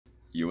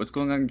Yo, what's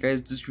going on,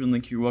 guys? This is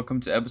Link here.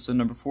 Welcome to episode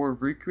number 4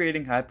 of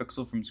recreating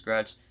Hypixel from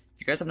scratch. If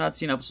you guys have not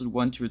seen episode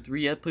 1, 2, or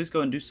 3 yet, please go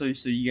and do so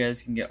you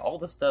guys can get all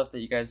the stuff that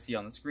you guys see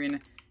on the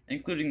screen,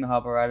 including the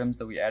hotbar items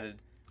that we added.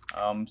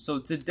 So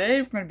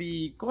today we're going to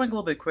be going a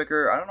little bit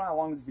quicker. I don't know how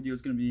long this video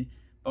is going to be,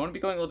 but I'm going to be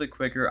going a little bit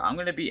quicker. I'm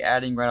going to be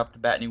adding right off the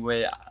bat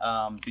anyway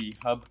the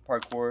hub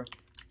parkour.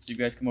 So you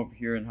guys come over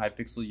here in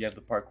Hypixel, you have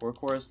the parkour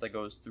course that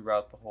goes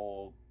throughout the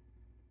whole.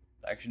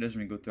 Actually, it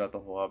doesn't even go throughout the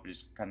whole hub; it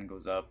just kind of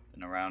goes up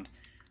and around.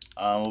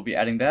 We'll be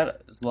adding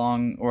that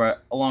along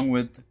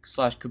with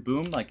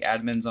 /kaboom, like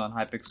admins on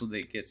Hypixel,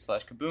 they get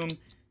 /kaboom.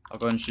 I'll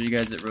go ahead and show you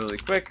guys it really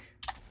quick.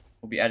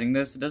 We'll be adding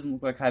this. It doesn't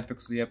look like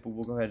Hypixel yet, but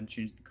we'll go ahead and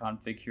change the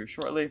config here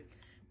shortly.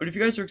 But if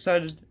you guys are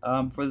excited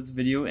for this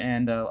video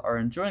and are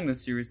enjoying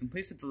this series, then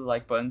please hit the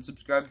like button,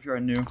 subscribe if you are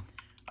new,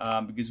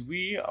 because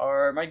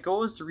my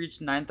goal is to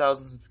reach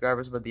 9,000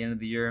 subscribers by the end of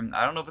the year.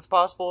 I don't know if it's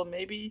possible,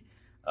 maybe.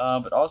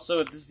 But also,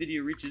 if this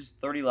video reaches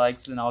 30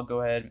 likes, then I'll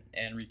go ahead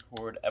and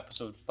record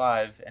episode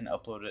 5 and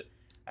upload it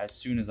as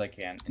soon as I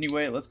can.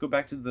 Anyway, let's go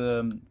back to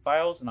the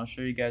files, and I'll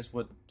show you guys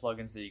what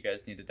plugins that you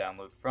guys need to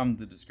download from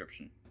the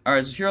description.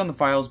 Alright, so here on the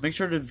files, make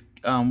sure to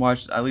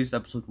watch at least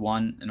episode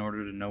 1 in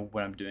order to know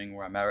what I'm doing,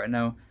 where I'm at right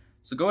now.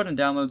 So go ahead and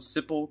download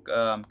Simple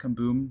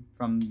Kaboom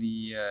from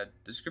the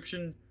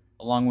description,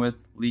 along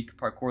with Leak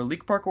Parkour.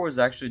 Leak Parkour is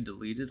actually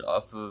deleted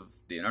off of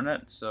the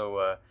internet,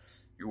 so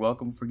you're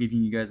welcome for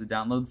giving you guys a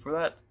download for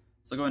that.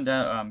 So go ahead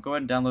and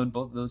download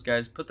both of those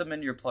guys, put them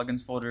in your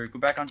plugins folder, go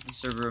back onto the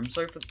server. I'm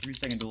sorry for the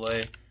 3-second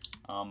delay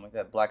with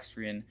that black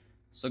screen.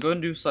 So go ahead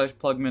and do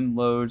 /plugmin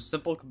load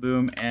Simple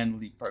Kaboom and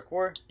Leak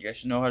Parkour. You guys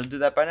should know how to do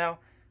that by now.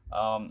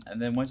 And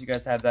then once you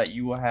guys have that,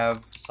 you will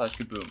have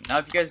 /kaboom. Now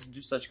if you guys do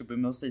 /kaboom,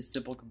 it'll say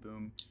Simple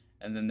Kaboom,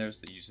 and then there's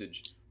the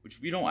usage,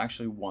 which we don't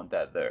actually want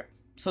that there.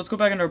 So let's go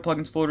back into our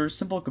plugins folder,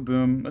 Simple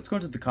Kaboom. Let's go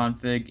into the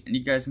config, and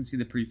you guys can see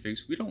the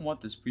prefix. We don't want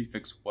this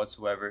prefix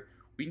whatsoever.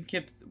 We can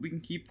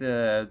keep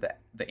the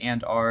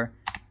and r,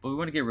 but we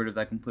want to get rid of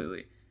that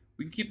completely.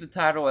 We can keep the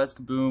title as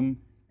Kaboom,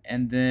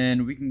 and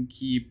then we can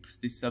keep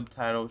the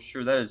subtitle.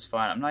 Sure, that is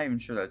fine. I'm not even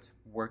sure that's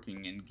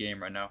working in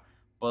game right now.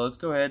 But let's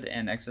go ahead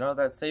and exit out of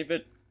that, save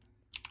it.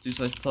 Do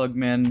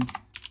 /plugmin,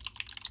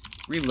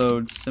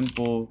 reload,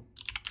 Simple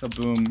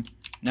Kaboom.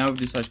 Now we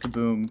do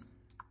 /kaboom.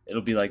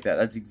 It'll be like that.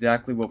 That's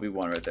exactly what we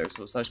want right there.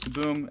 So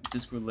 /kaboom,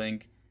 Discord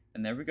link,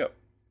 and there we go.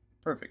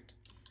 Perfect.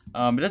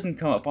 It doesn't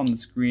come up on the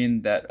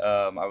screen that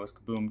I was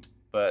kaboomed,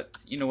 but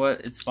you know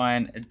what? It's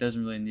fine. It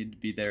doesn't really need to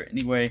be there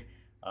anyway.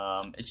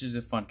 It's just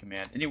a fun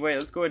command. Anyway,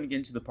 let's go ahead and get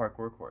into the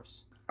parkour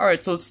course.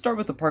 Alright, so let's start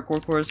with the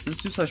parkour course.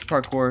 Let's do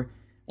 /parkour.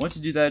 Once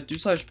you do that, do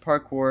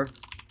 /parkour,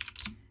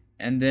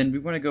 and then we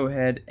want to go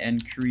ahead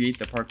and create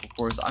the parkour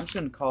course. I'm just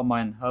going to call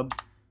mine hub.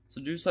 So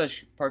do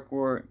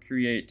 /parkour,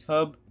 create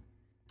hub.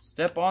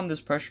 Step on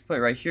this pressure plate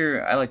right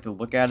here. I like to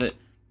look at it.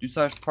 Do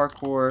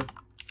 /parkour,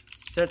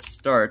 set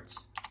start,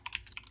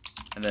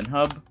 and then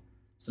hub.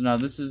 So now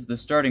this is the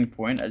starting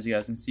point, as you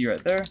guys can see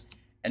right there.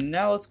 And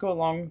now let's go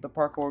along the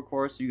parkour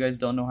course. If you guys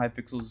don't know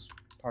Hypixel's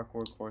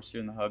parkour course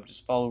here in the hub,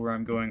 just follow where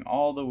I'm going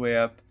all the way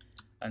up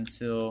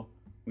until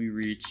we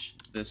reach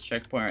this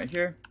checkpoint right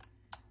here.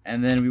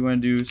 And then we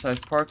want to do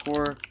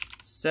 /parkour,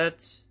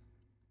 set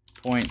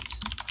point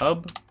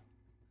hub.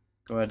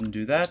 Go ahead and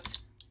do that.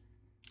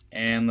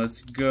 And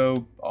let's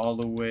go all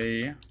the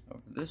way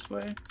over this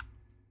way.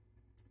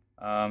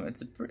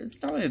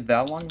 It's not really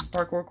that long of a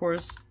parkour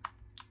course.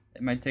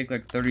 It might take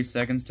like 30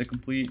 seconds to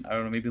complete. I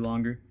don't know, maybe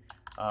longer.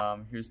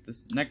 Here's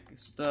this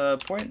next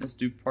point. Let's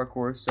do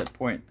parkour, set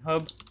point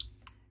hub.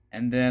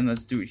 And then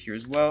let's do it here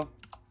as well.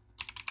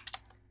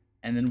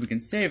 And then we can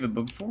save it.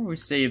 But before we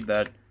save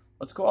that,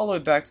 let's go all the way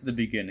back to the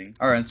beginning.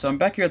 Alright, so I'm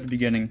back here at the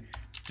beginning.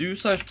 Do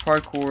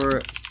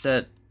 /parkour,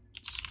 set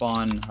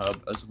spawn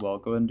hub as well.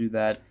 Go ahead and do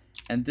that.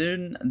 And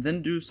then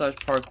do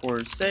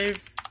 /parkour,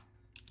 save.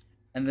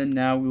 And then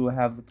now we will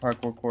have the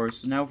parkour course.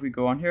 So now if we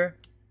go on here,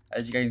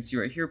 as you guys can see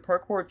right here,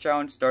 parkour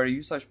challenge started,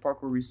 use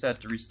 /parkour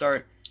reset to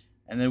restart.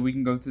 And then we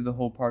can go through the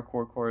whole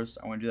parkour course.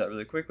 I want to do that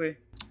really quickly.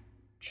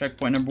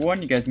 Checkpoint number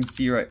 1, you guys can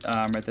see right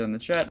there in the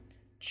chat.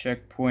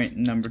 Checkpoint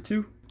number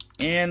 2.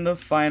 And the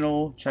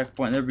final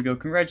checkpoint. There we go.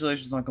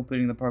 Congratulations on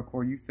completing the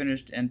parkour. You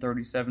finished in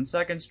 37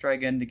 seconds. Try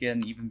again to get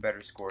an even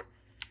better score.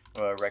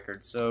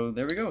 Record. So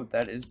there we go.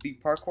 That is the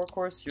parkour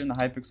course here in the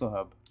Hypixel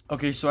hub.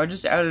 Okay, so I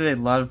just added a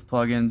lot of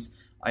plugins.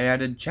 I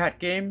added chat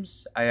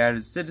games, I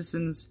added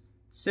citizens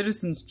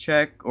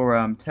check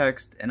or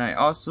text, and I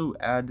also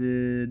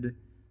added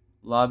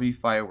lobby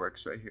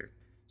fireworks right here.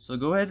 So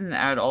go ahead and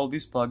add all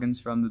these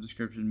plugins from the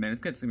description. Man,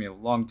 it's gonna take me a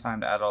long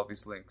time to add all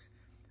these links.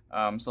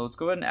 So let's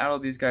go ahead and add all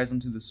these guys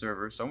onto the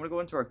server. So I'm gonna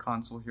go into our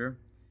console here,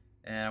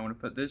 and I'm gonna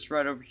put this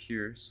right over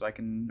here so I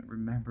can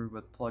remember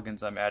what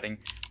plugins I'm adding.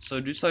 So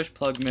do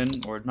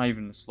 /plugmin, or not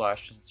even a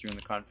slash since you're in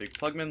the config,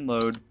 plugmin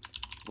load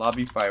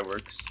lobby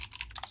fireworks.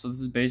 So this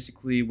is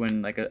basically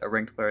when like a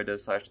ranked player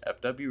does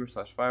 /FW or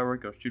 /firework,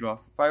 it'll shoot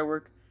off a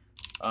firework.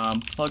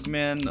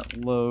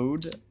 Plugmin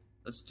load.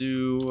 Let's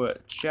do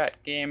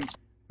chat game.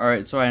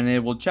 Alright, so I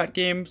enabled chat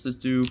games. Let's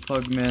do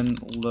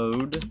plugmin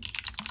load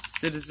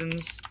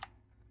citizens.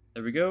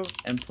 There we go.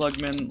 And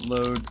plugmin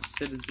load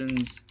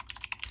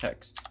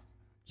CitizensText.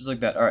 Just like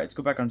that. Alright, let's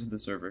go back onto the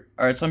server.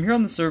 Alright, so I'm here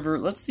on the server.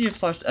 Let's see if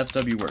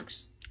 /fw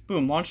works.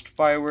 Boom, launched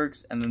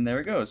fireworks, and then there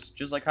it goes.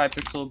 Just like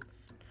Hypixel.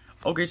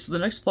 Okay, so the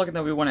next plugin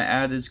that we want to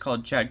add is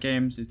called Chat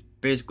Games. It's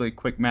basically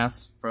quick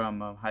maths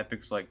from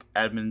Hypixel, like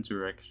admins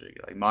or actually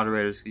like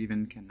moderators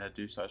even can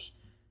do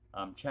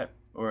 /chat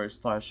or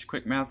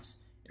 /quick maths.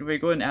 Anyway,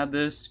 go ahead and add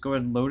this. Go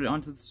ahead and load it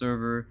onto the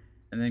server,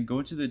 and then go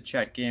into the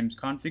Chat Games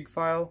config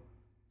file.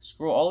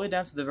 Scroll all the way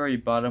down to the very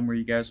bottom where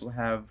you guys will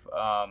have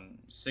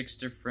 6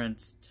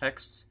 different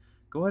texts.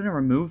 Go ahead and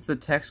remove the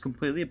text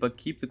completely, but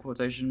keep the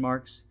quotation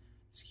marks.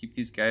 Just keep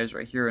these guys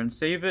right here and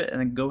save it,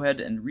 and then go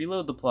ahead and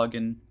reload the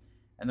plugin.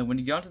 And then when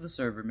you get onto the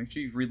server, make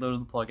sure you've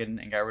reloaded the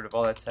plugin and got rid of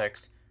all that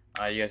text.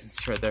 You guys can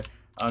see right there.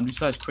 Do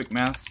 /quick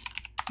maths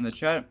in the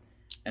chat,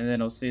 and then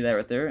it'll say that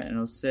right there, and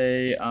it'll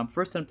say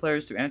first 10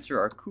 players to answer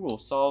are cool.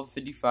 Solve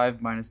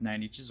 55 minus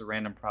 90, which is a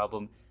random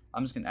problem.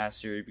 I'm just gonna ask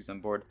Siri because I'm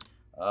bored.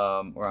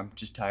 Or I'm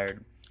just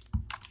tired.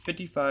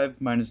 55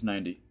 minus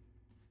 90.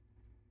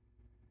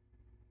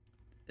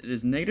 It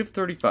is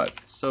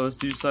 -35. So let's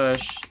do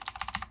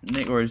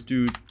let's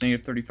do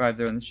 -35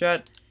 there in the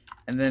chat.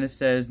 And then it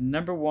says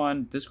number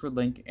 1 Discord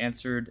link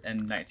answered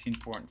in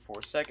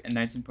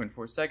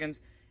 19.4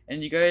 seconds.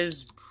 And you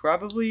guys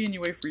probably,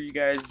 anyway, for you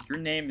guys, your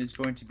name is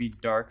going to be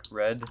dark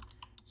red.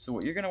 So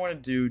what you're gonna want to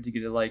do to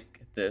get it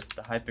like this,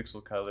 the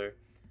Hypixel color,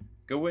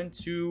 go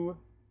into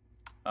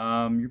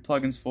your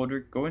plugins folder,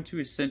 go into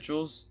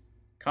Essentials,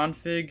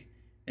 Config,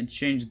 and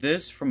change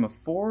this from a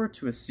 4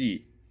 to a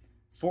C.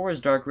 4 is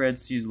dark red,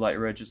 C is light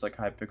red, just like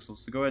Hypixel.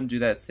 So go ahead and do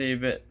that,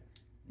 save it,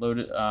 load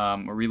it,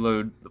 or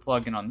reload the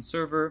plugin on the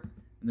server,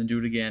 and then do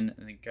it again.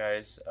 And then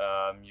guys,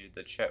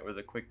 the chat or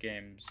the quick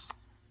games,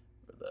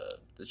 or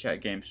the chat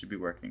games should be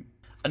working.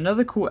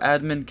 Another cool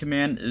admin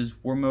command is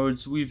war mode.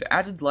 So we've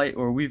added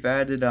we've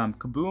added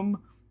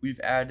kaboom, we've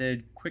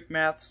added quick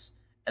maths,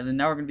 and then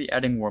now we're gonna be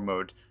adding war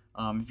mode.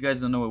 If you guys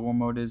don't know what war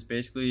mode is,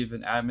 basically if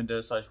an admin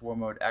does /war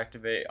mode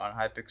activate on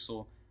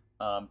Hypixel,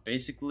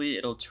 basically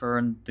it'll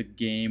turn the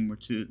game or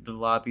to the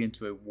lobby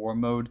into a war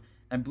mode.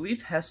 I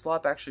believe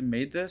Heslop actually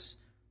made this,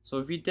 so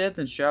if he did,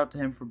 then shout out to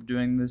him for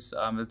doing this.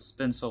 It's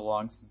been so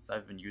long since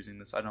I've been using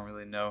this, I don't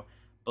really know.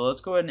 But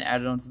let's go ahead and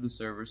add it onto the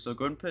server. So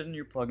go ahead and put it in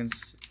your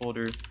plugins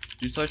folder,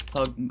 do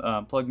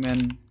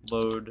 /plugmin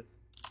load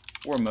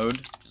war mode,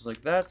 just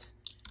like that.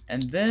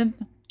 And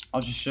then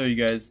I'll just show you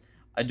guys.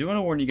 I do want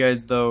to warn you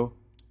guys though.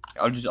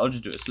 I'll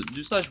just do it. So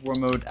do /war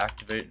mode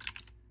activate.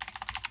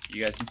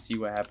 You guys can see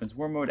what happens.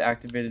 War mode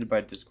activated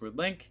by Discord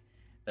link.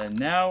 Then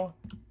now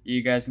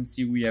you guys can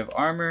see we have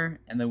armor,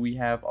 and then we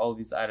have all of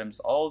these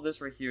items. All of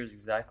this right here is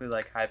exactly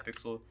like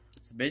Hypixel.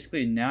 So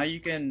basically now you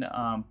can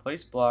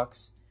place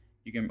blocks.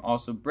 You can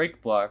also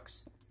break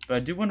blocks. But I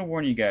do want to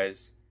warn you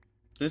guys.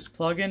 This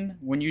plugin,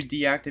 when you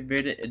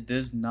deactivate it, it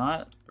does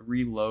not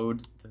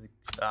reload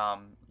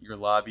your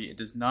lobby. It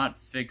does not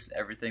fix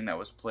everything that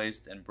was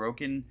placed and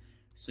broken.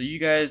 So you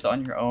guys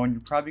on your own,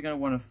 you're probably going to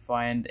want to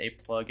find a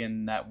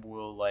plugin that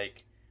will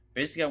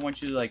basically I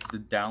want you to to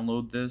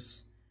download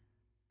this,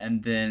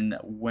 and then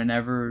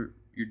whenever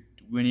you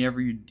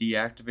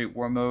deactivate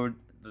war mode,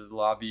 the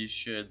lobby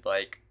should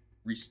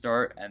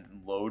restart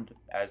and load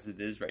as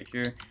it is right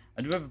here.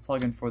 I do have a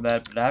plugin for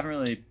that, but I haven't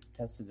really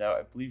tested it out.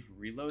 I believe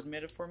Reload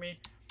made it for me.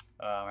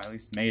 At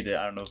least made it.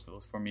 I don't know if it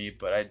was for me,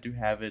 but I do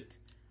have it.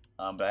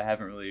 But I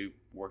haven't really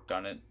worked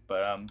on it.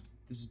 But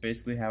this is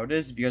basically how it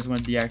is. If you guys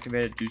want to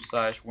deactivate it, do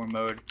 /war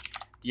mode,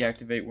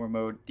 deactivate war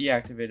mode,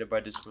 deactivate it by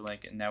Discord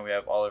link, and now we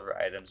have all of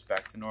our items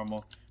back to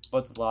normal.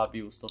 But the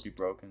lobby will still be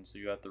broken, so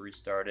you have to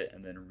restart it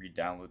and then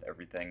re-download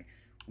everything.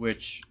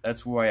 Which,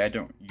 that's why I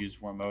don't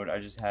use war mode. I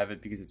just have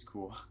it because it's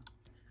cool.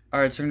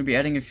 Alright, so we're going to be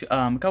adding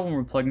a couple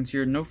more plugins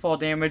here. No fall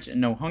damage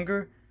and no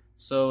hunger.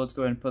 So let's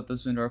go ahead and put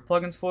those into our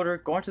plugins folder.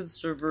 Go onto the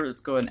server.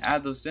 Let's go ahead and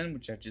add those in,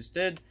 which I just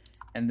did.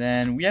 And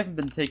then we haven't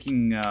been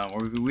taking,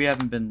 we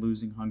haven't been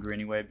losing hunger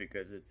anyway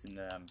because it's in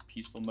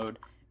peaceful mode.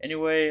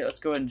 Anyway, let's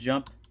go ahead and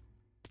jump.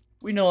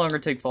 We no longer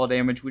take fall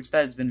damage, which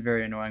that has been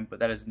very annoying, but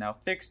that is now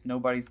fixed.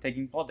 Nobody's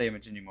taking fall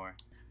damage anymore.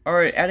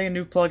 Alright, adding a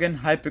new plugin,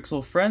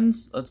 Hypixel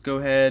Friends. Let's go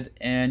ahead,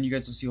 and you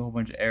guys will see a whole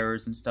bunch of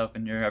errors and stuff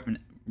in here. I've been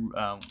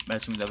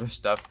messing with other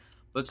stuff.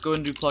 Let's go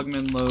ahead and do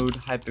plugin load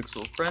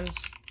Hypixel Friends.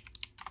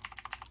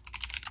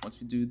 Once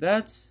we do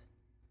that,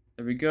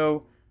 there we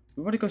go.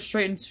 We want to go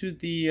straight into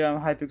the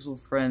Hypixel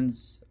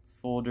Friends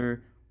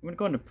folder. We're going to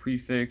go into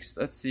prefix.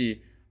 Let's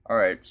see.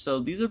 Alright, so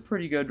these are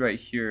pretty good right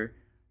here.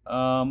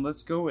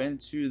 Let's go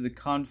into the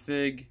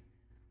config.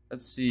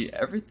 Let's see.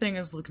 Everything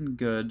is looking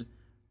good.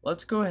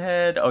 Let's go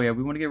ahead. Oh yeah,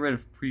 we want to get rid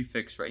of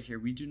prefix right here.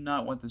 We do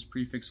not want this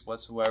prefix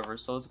whatsoever.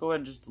 So let's go ahead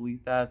and just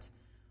delete that.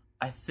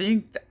 I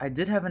think I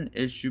did have an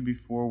issue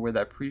before where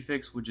that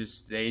prefix would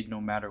just stay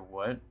no matter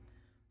what.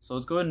 So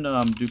let's go ahead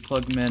and do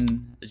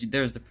plugin.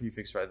 There's the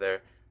prefix right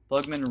there.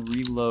 Plugin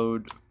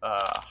reload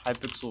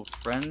Hypixel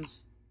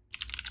Friends.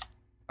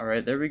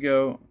 Alright, there we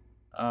go.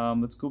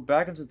 Let's go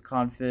back into the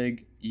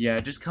config. Yeah,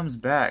 it just comes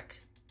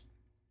back.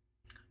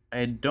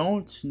 I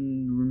don't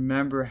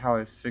remember how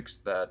I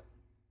fixed that.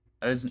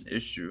 That is an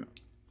issue.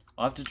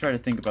 I'll have to try to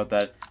think about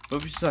that. But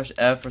if you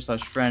 /f or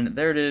 /friend,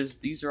 there it is.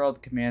 These are all the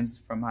commands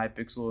from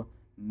Hypixel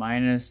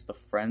minus the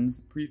friends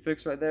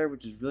prefix right there,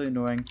 which is really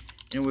annoying.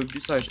 And if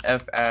you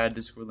 /f add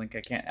Discord link,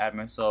 I can't add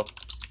myself.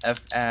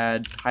 F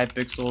add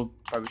Hypixel,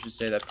 probably should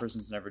say that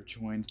person's never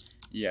joined.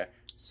 Yeah.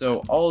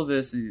 So all of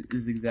this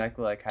is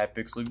exactly like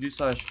Hypixel. If you do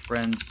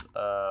 /friends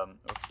or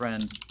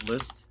friend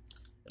list,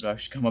 it'll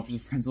actually come up with a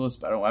friends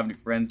list, but I don't have any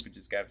friends, which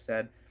is kind of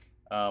sad.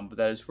 But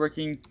that is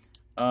working.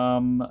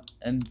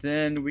 And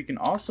then we can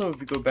also, if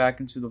we go back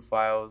into the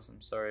files,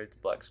 I'm sorry, it's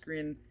black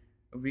screen.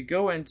 If we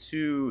go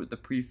into the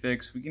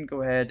prefix, we can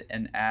go ahead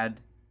and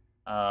add,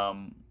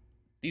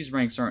 these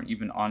ranks aren't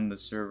even on the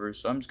server,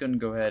 so I'm just going to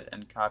go ahead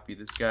and copy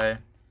this guy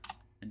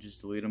and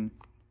just delete him.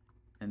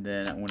 And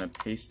then I want to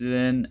paste it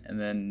in and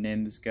then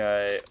name this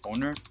guy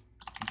owner,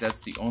 because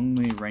that's the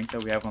only rank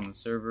that we have on the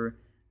server.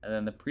 And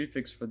then the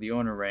prefix for the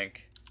owner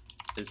rank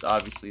is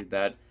obviously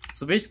that.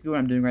 So basically what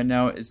I'm doing right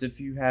now is if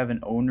you have an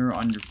owner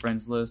on your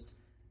friends list,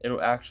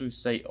 it'll actually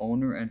say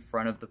owner in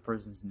front of the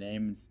person's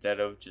name instead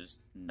of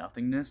just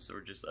nothingness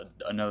or just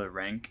another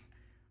rank.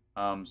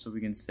 So we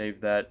can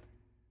save that.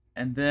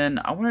 And then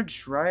I want to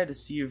try to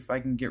see if I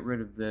can get rid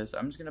of this.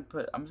 I'm just gonna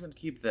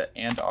keep the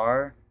and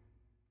r.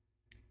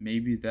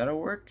 Maybe that'll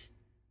work.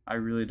 I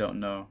really don't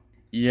know.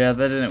 Yeah,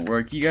 that didn't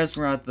work. You guys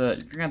were you're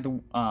gonna have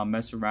to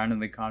mess around in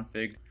the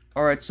config.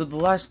 Alright, so the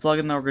last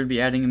plugin that we're going to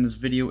be adding in this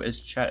video is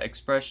chat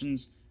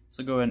expressions.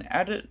 So go ahead and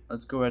add it.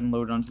 Let's go ahead and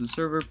load it onto the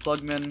server.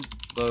 Plugin,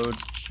 load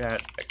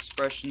chat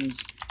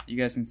expressions. You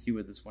guys can see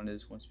what this one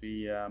is once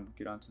we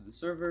get onto the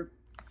server.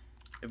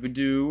 If we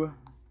do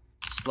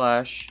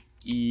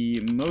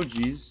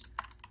 /emojis,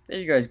 there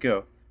you guys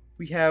go.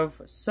 We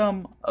have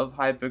some of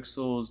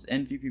Hypixel's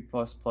MVP++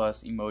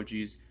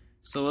 emojis.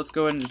 So let's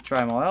go ahead and try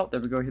them all out. There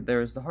we go.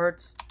 There is the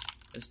heart.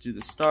 Let's do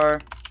the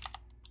star.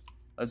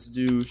 Let's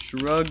do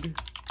shrug.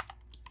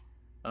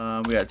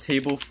 We got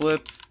table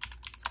flip.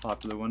 It's a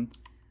popular one.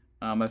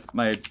 My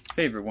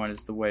favorite one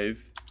is the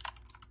wave.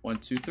 1,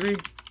 2, 3.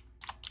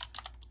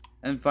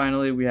 And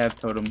finally, we have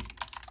totem.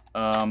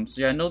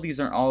 So yeah, I know these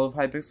aren't all of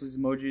Hypixel's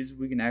emojis.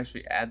 We can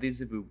actually add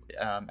these if we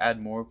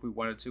add more if we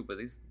wanted to, but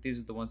these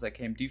are the ones that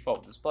came default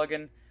with this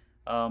plugin.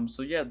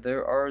 So yeah,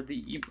 there are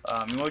the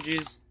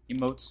emojis.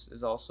 Emotes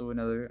is also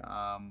another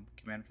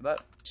command for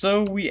that.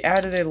 So we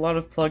added a lot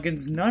of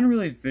plugins, none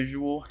really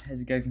visual. As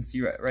you guys can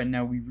see right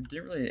now, we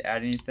didn't really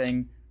add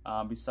anything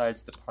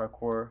besides the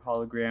parkour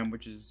hologram,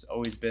 which has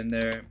always been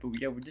there. But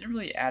yeah, we didn't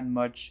really add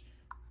much.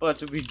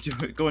 But if we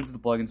go into the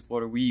plugins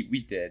folder, we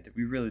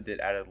really did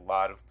add a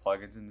lot of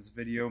plugins in this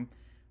video,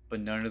 but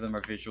none of them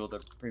are visual.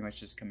 They're pretty much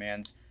just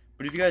commands.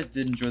 But if you guys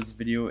did enjoy this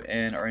video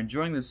and are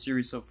enjoying this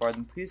series so far,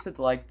 then please hit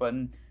the like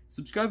button.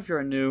 Subscribe if you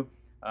are new.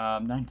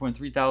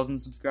 9.3 thousand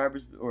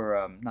subscribers,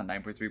 or not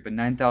 9.3, but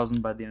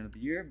 9,000 by the end of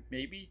the year,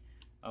 maybe.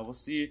 We'll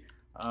see.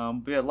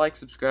 But yeah, like,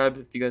 subscribe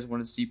if you guys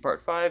want to see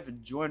part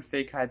 5. Join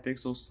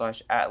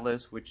FakeHypixel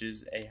 /Atlas, which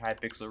is a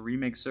Hypixel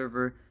remake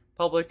server.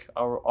 Public,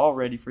 all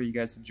ready for you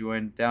guys to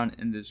join down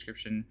in the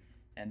description.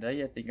 And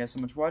yeah, thank you guys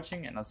so much for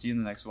watching, and I'll see you in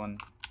the next one.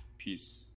 Peace.